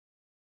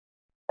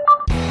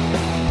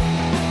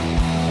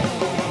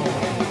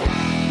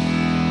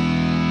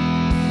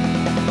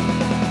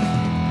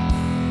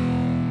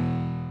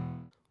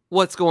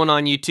What's going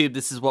on YouTube?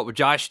 This is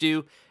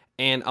wwjoshdew,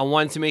 and I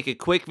wanted to make a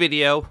quick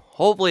video,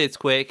 hopefully it's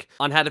quick,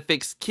 on how to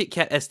fix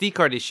KitKat SD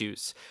card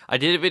issues. I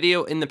did a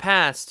video in the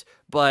past,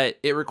 but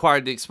it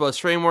required the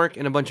Exposed framework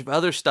and a bunch of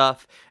other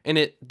stuff, and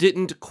it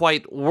didn't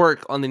quite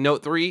work on the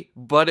Note 3,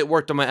 but it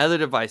worked on my other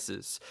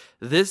devices.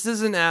 This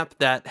is an app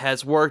that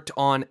has worked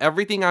on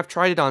everything I've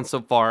tried it on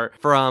so far,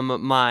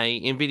 from my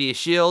NVIDIA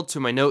Shield to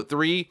my Note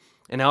 3,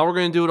 and now we're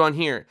going to do it on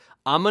here.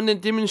 I'm going to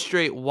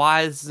demonstrate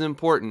why this is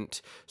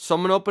important. So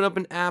I'm going to open up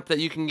an app that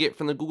you can get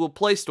from the Google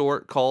Play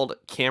Store called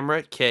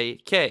Camera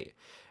KK.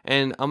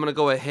 And I'm going to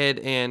go ahead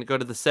and go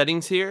to the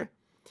settings here.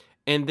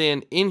 And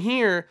then in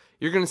here,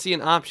 you're going to see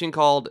an option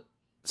called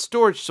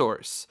Storage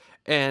Source.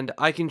 And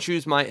I can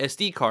choose my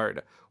SD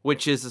card,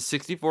 which is a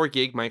 64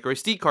 gig micro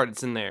SD card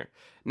that's in there.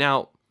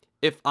 Now,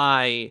 if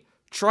I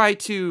try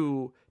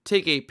to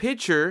take a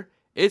picture,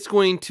 it's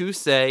going to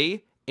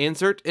say,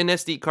 insert an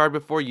SD card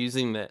before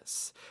using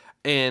this.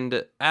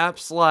 And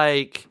apps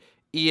like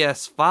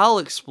ES File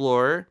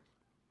Explorer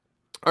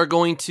are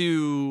going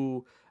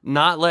to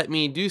not let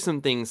me do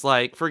some things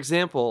like, for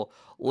example,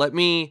 let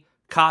me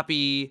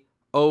copy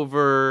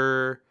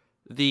over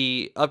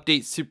the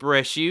Update Super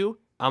SU.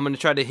 I'm going to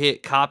try to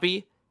hit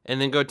copy and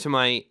then go to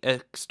my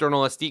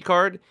external SD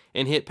card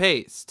and hit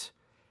paste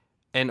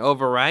and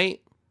overwrite.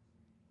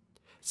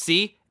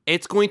 See,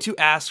 it's going to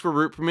ask for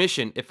root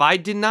permission. If I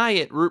deny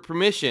it root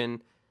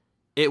permission,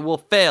 it will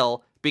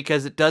fail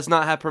because it does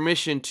not have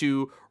permission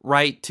to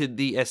write to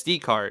the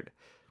SD card.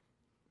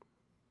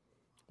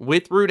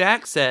 With root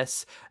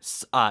access,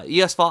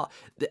 ESFile,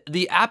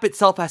 the app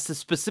itself has to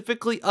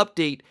specifically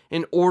update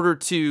in order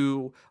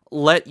to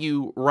let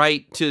you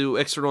write to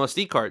external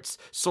SD cards.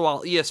 So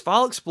while ES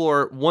File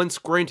Explorer, once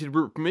granted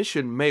root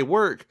permission, may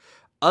work,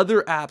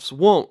 other apps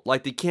won't,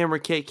 like the Camera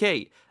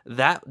KK.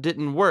 That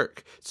didn't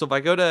work. So if I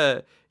go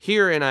to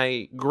here and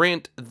I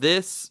grant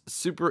this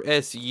Super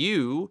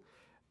SU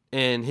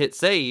and hit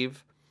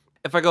save,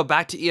 if I go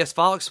back to ES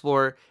File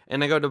Explorer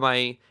and I go to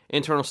my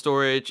internal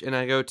storage and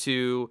I go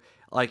to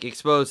like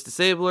expose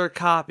disabler,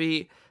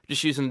 copy,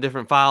 just using a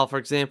different file, for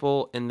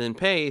example, and then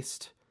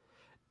paste,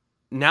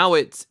 now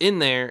it's in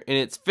there and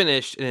it's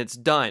finished and it's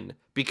done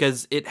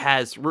because it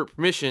has root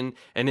permission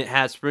and it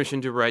has permission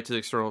to write to the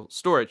external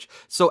storage.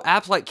 So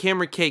apps like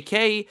Camera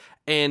KK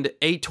and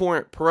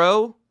ATorrent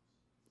Pro,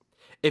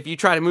 if you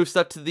try to move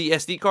stuff to the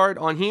SD card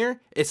on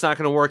here, it's not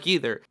going to work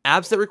either.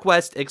 Apps that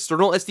request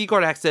external SD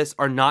card access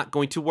are not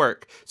going to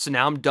work. So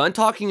now I'm done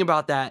talking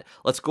about that.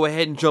 Let's go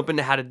ahead and jump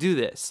into how to do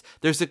this.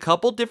 There's a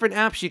couple different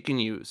apps you can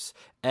use.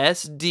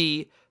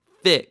 SD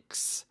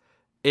Fix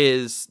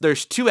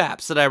there's two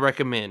apps that I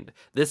recommend.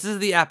 This is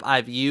the app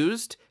I've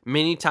used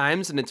many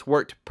times and it's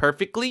worked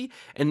perfectly.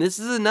 And this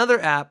is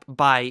another app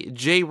by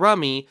J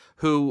Rummy,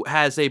 who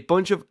has a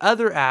bunch of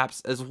other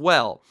apps as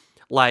well,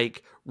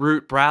 like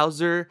Root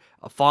Browser,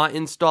 a font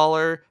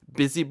installer,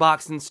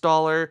 BusyBox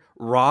installer,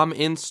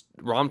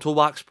 ROM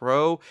Toolbox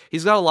Pro.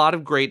 He's got a lot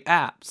of great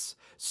apps.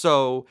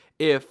 So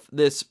if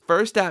this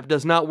first app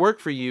does not work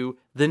for you,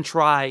 then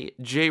try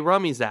J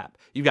Rummy's app.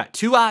 You've got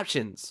two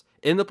options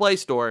in the Play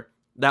Store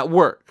that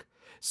work.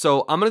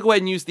 So I'm going to go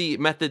ahead and use the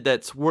method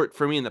that's worked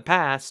for me in the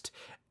past,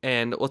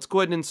 and let's go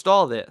ahead and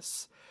install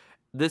this.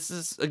 This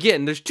is,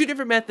 again, there's two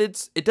different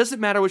methods. It doesn't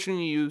matter which one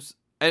you use.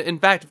 In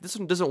fact, if this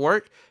one doesn't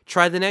work,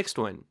 try the next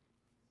one.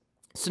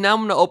 So now I'm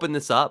going to open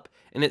this up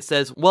and it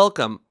says,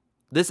 welcome.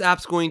 This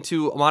app's going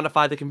to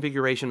modify the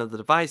configuration of the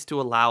device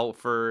to allow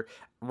for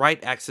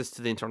write access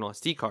to the internal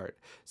SD card.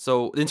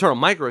 So the internal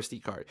micro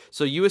SD card.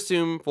 So you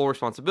assume full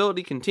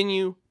responsibility,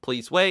 continue,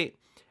 please wait.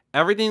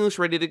 Everything looks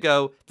ready to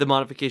go. The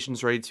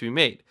modification's ready to be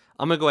made.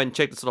 I'm going to go ahead and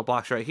check this little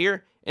box right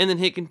here and then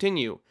hit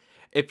continue.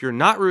 If you're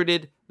not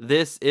rooted,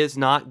 this is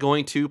not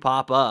going to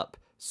pop up.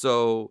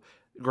 So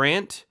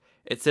grant.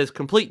 It says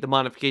complete, the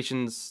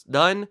modification's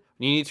done,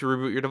 you need to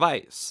reboot your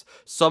device.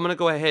 So I'm going to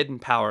go ahead and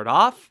power it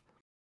off.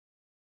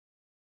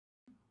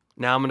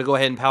 Now I'm going to go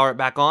ahead and power it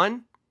back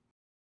on.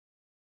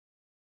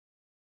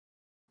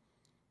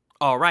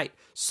 Alright,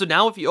 so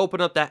now if you open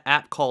up that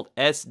app called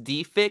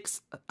SD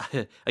Fix,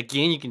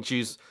 again you can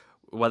choose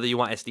whether you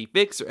want SD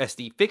Fix or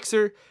SD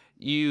Fixer.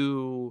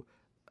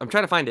 I'm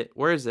trying to find it,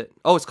 where is it?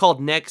 Oh, it's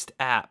called Next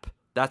App,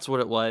 that's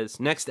what it was,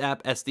 Next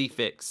App SD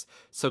Fix.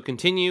 So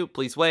continue,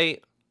 please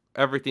wait.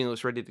 Everything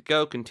looks ready to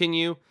go.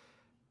 Continue.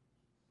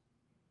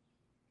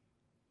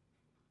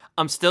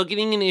 I'm still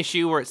getting an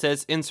issue where it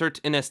says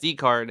insert an SD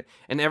card,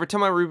 and every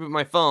time I reboot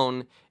my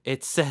phone,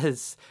 it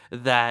says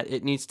that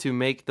it needs to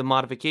make the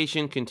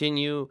modification,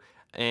 continue,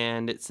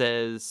 and it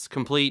says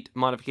complete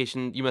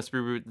modification, you must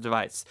reboot the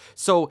device.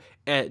 So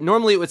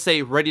normally it would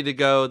say ready to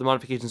go, the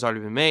modification's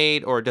already been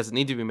made, or it doesn't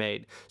need to be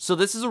made. So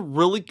this is a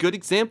really good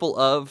example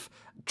of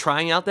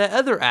trying out that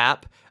other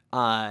app.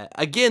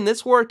 Again,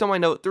 this worked on my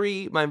Note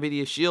 3, my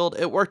NVIDIA Shield.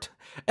 It worked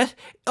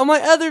on my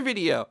other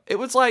video. It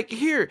was like,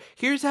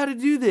 here's how to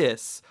do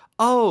this.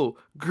 Oh,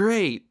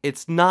 great.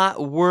 It's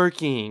not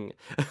working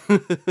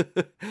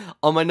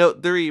on my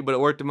Note 3, but it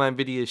worked on my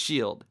NVIDIA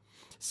Shield.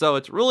 So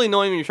it's really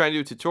annoying when you're trying to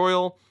do a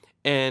tutorial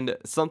and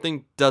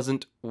something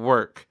doesn't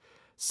work.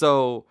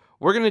 So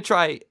we're going to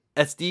try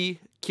SD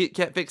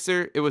KitKat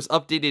Fixer. It was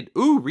updated,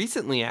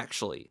 recently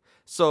actually.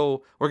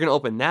 So we're going to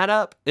open that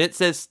up. And it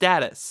says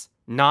status,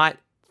 not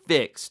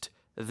fixed.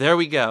 There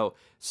we go.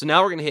 So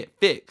now we're going to hit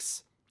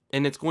fix.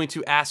 And it's going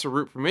to ask for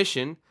root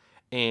permission.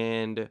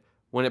 And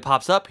when it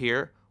pops up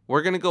here,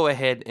 we're going to go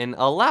ahead and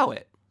allow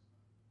it.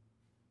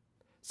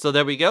 So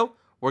there we go.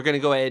 We're going to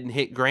go ahead and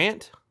hit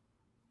grant.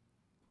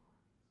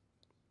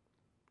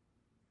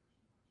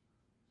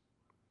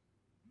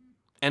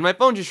 And my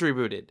phone just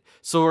rebooted.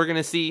 So we're going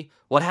to see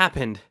what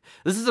happened.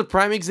 This is a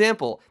prime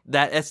example.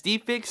 That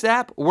SD Fix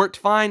app worked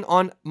fine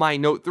on my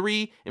Note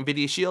 3,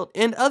 Nvidia Shield,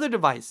 and other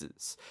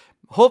devices.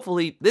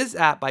 Hopefully, this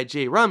app by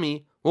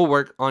JRummy will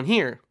work on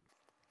here.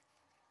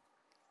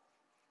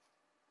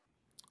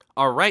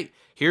 Alright,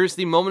 here's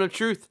the moment of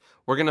truth.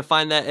 We're going to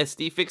find that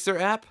SD Fixer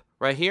app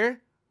right here.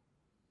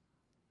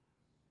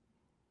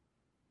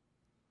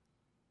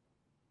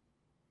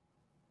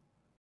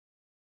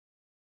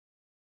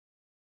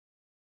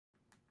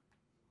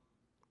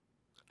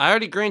 I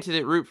already granted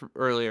it root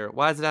earlier.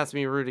 Why does it ask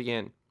me root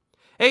again?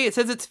 Hey, it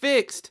says it's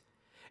fixed.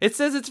 It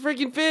says it's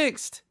freaking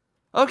fixed.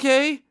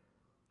 Okay,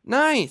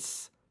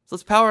 nice. So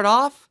let's power it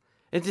off.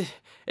 The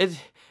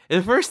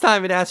first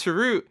time it asked for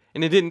root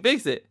and it didn't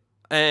fix it.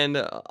 And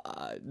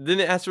then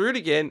it asked for root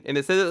again and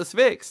it said it was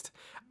fixed.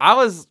 I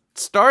was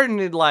starting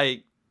to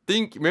like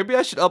think maybe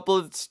I should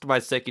upload this to my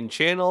second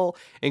channel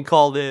and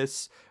call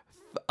this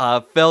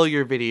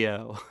failure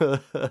video.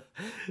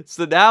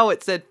 So now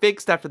it said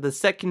fixed after the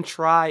second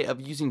try of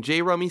using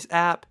JRummy's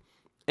app,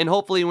 and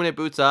hopefully when it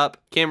boots up,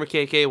 Camera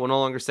KK will no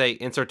longer say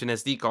insert an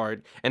SD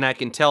card, and I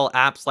can tell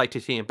apps like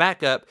Titanium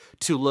Backup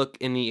to look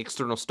in the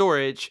external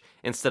storage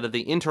instead of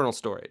the internal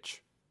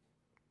storage.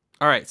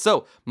 Alright,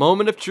 so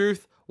moment of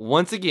truth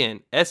once again.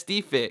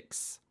 SD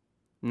fix,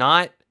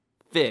 not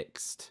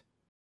fixed.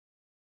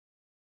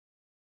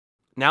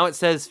 Now it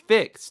says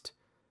fixed.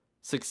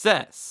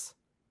 Success.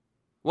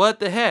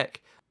 What the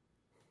heck?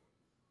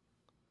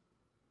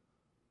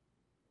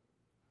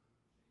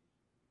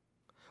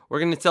 We're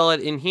going to tell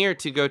it in here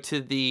to go to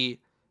the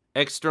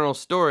external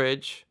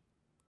storage.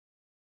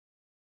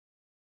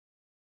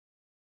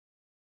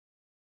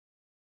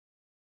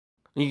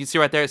 You can see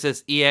right there it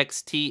says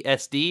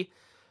EXTSD.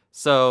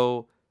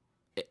 So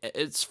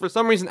it's for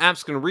some reason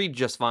app's going to read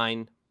just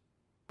fine,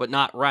 but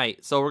not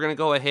right. So we're going to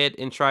go ahead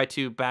and try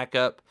to back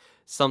up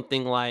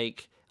something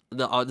like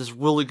this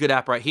really good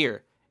app right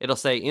here. It'll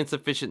say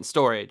insufficient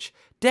storage.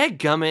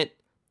 Dadgummit,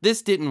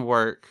 this didn't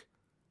work.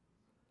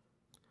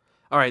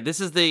 Alright, this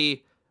is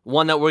the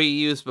one that we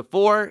used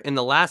before in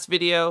the last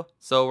video.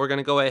 So we're going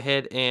to go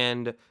ahead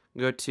and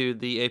go to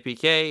the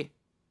APK.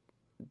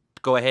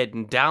 Go ahead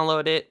and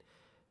download it.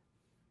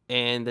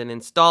 And then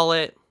install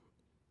it.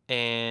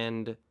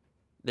 And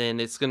then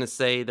it's going to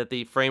say that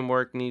the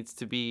framework needs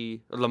to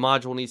be, or the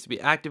module needs to be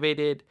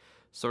activated.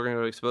 So we're going to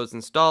go to expose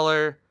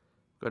installer.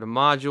 Go to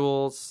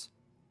modules.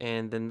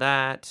 And then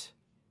that.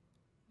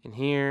 In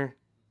here,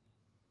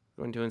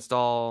 going to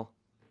install.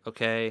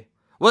 Okay.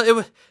 Well, it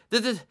was.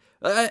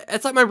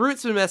 It's like my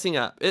root's been messing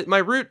up. My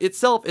root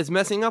itself is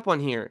messing up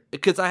on here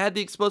because I had the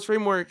exposed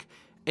framework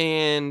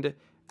and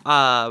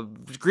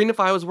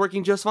Greenify was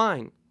working just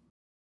fine.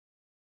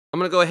 I'm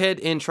gonna go ahead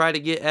and try to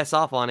get S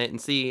off on it and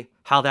see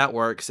how that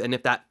works and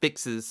if that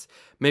fixes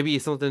maybe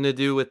something to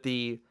do with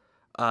the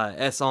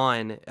S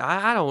on.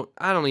 I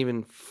don't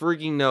even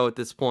freaking know at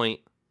this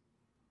point.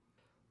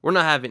 We're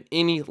not having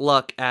any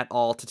luck at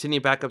all.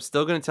 Titanium Backup's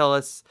still going to tell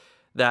us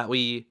that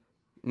we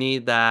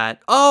need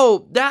that.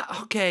 Oh,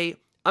 okay.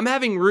 I'm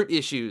having root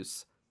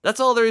issues. That's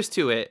all there is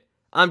to it.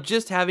 I'm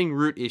just having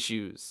root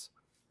issues.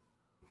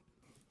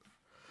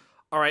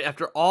 Alright,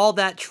 after all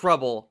that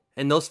trouble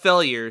and those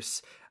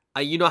failures,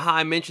 you know how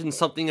I mentioned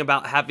something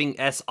about having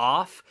S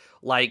off?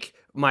 Like,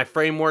 my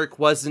framework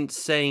wasn't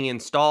saying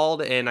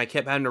installed and I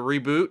kept having to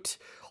reboot?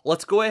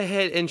 Let's go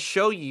ahead and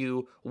show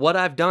you what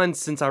I've done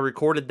since I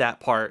recorded that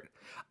part.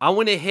 I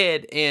went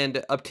ahead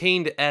and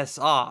obtained S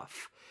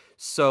off.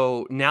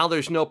 So now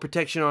there's no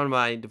protection on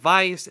my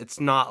device. It's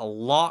not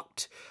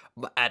locked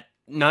at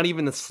not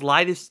even the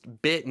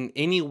slightest bit in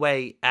any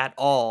way at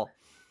all.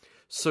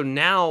 So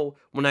now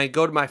when I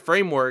go to my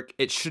framework,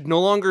 it should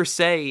no longer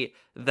say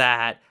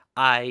that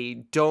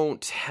I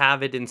don't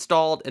have it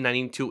installed and I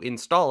need to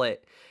install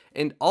it.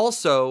 And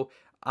also,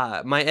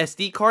 my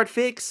SD card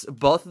fix,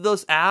 both of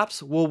those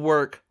apps will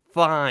work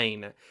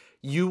fine.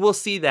 You will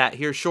see that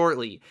here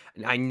shortly.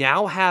 I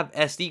now have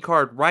SD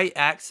card write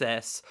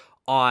access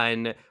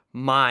on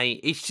my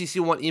HTC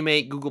One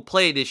M8 Google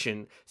Play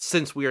Edition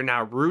since we are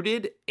now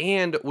rooted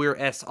and we're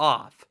S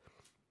off.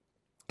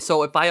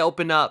 So if I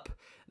open up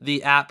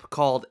the app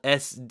called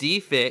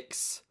SD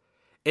Fix,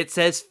 it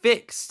says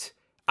fixed.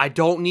 I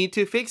don't need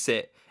to fix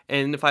it.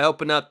 And if I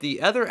open up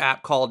the other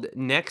app called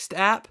Next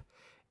App,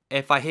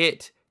 if I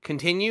hit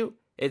continue,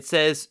 it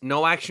says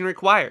no action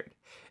required.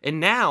 And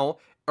now,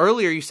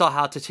 earlier you saw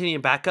how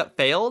Titanium Backup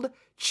failed.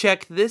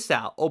 Check this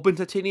out. Open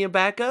Titanium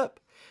Backup.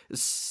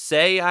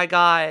 Say I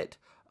got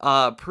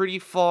pretty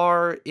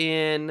far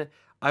in.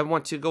 I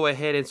want to go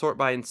ahead and sort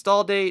by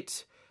install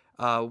date.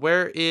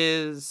 Where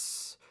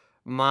is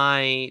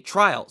my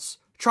trials?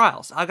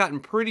 Trials. I've gotten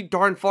pretty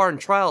darn far in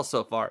trials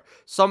so far.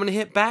 So I'm going to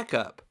hit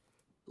backup.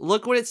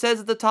 Look what it says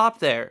at the top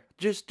there.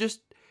 Just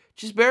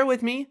bear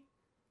with me.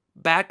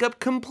 Backup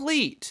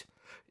complete.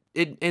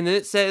 And then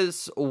it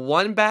says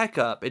one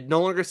backup. It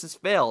no longer says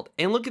failed.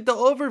 And look at the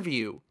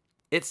overview.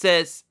 It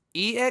says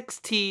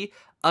ext_sd.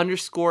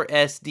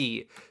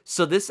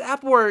 So this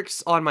app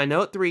works on my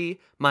Note 3,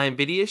 my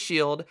Nvidia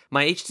Shield,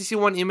 my HTC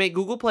One M8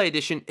 Google Play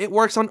Edition. It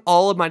works on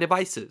all of my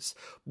devices.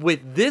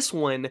 With this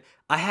one,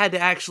 I had to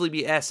actually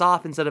be S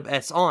off instead of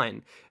S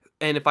on.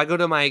 And if I go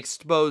to my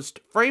exposed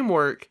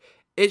framework,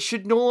 it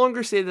should no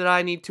longer say that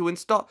I need to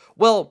install.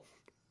 Well,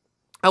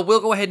 I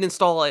will go ahead and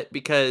install it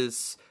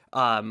because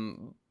I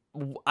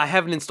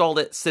haven't installed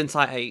it since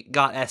I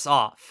got S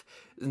off.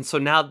 And so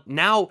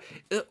now,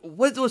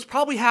 what was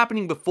probably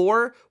happening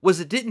before was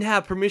it didn't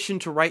have permission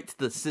to write to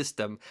the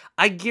system.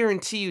 I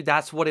guarantee you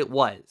that's what it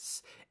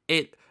was.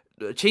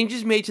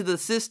 Changes made to the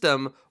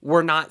system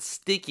were not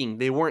sticking.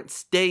 They weren't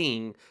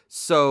staying.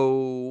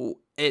 So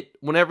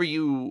whenever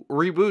you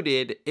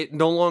rebooted, it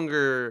no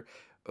longer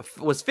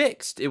was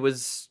fixed. It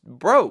was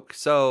broke.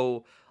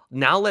 So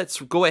now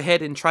let's go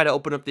ahead and try to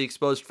open up the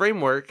exposed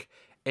framework.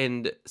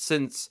 And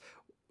since,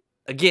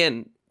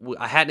 again,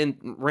 I hadn't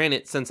ran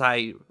it since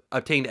I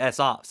obtained S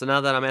off. So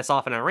now that I'm S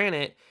off and I ran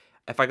it,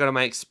 if I go to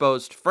my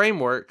exposed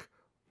framework,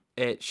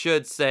 it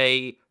should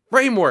say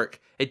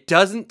framework. It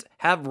doesn't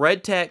have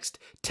red text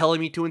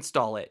telling me to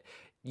install it.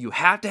 You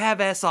have to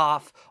have S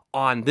off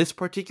on this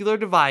particular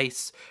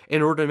device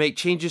in order to make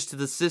changes to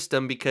the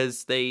system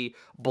because they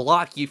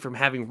block you from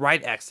having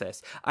write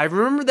access. I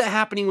remember that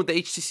happening with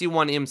the HTC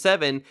One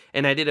M7,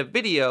 and I did a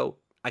video.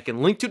 I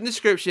can link to it in the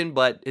description,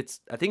 but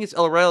I think it's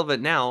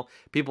irrelevant now.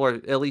 People are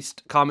at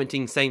least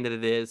commenting saying that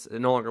it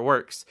no longer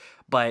works.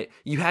 But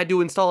you had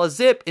to install a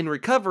zip in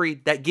recovery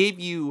that gave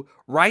you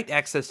write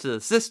access to the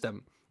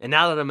system. And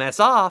now that I'm S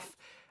off,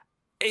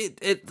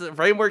 the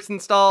framework's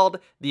installed,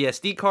 the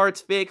SD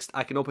card's fixed,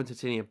 I can open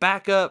Titanium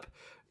Backup.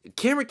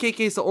 Camera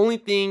KK is the only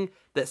thing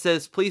that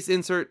says please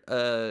insert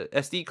a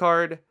SD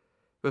card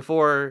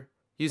before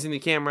using the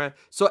camera.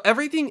 So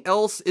everything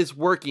else is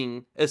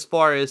working as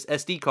far as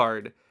SD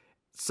card.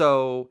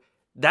 So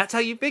that's how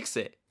you fix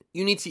it.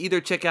 You need to either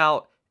check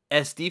out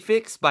SD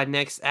Fix by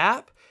Next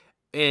App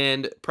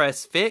and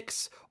press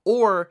Fix,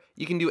 or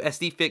you can do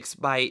SD Fix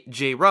by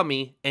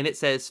JRummy and it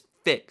says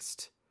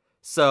Fixed.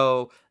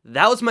 So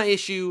that was my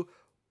issue.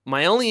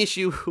 My only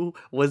issue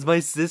was my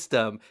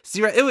system.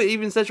 See, right, it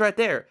even says right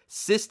there,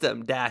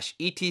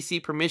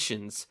 system-etc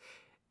permissions.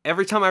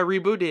 Every time I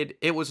rebooted,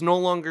 it was no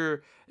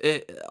longer,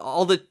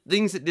 all the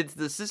things it did to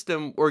the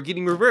system were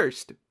getting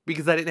reversed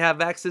because I didn't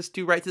have access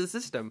to write to the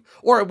system,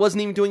 or it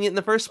wasn't even doing it in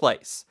the first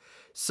place.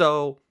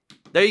 So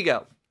there you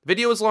go.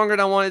 Video was longer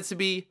than I wanted it to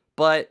be,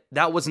 but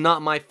that was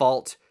not my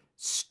fault.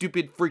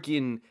 Stupid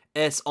freaking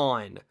S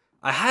on.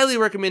 I highly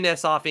recommend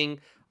S offing.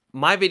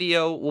 My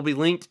video will be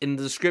linked in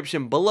the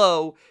description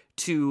below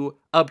to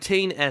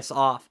obtain S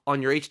off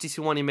on your HTC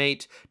One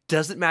M8.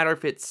 Doesn't matter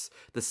if it's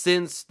the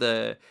Sense,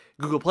 the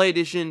Google Play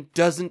Edition,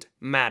 doesn't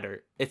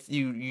matter. If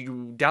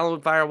you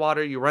download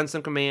Firewater, you run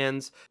some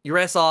commands, you're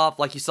S off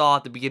like you saw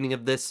at the beginning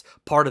of this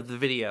part of the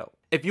video.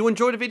 If you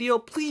enjoyed the video,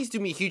 please do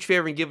me a huge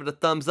favor and give it a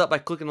thumbs up by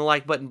clicking the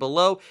like button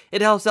below.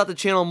 It helps out the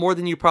channel more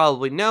than you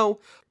probably know.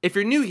 If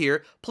you're new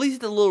here, please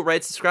hit the little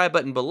red subscribe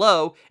button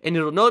below and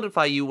it'll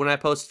notify you when I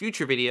post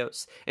future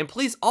videos. And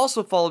please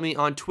also follow me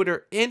on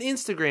Twitter and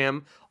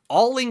Instagram.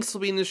 All links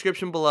will be in the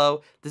description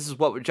below. This is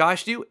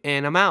wwjoshdew,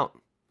 and I'm out.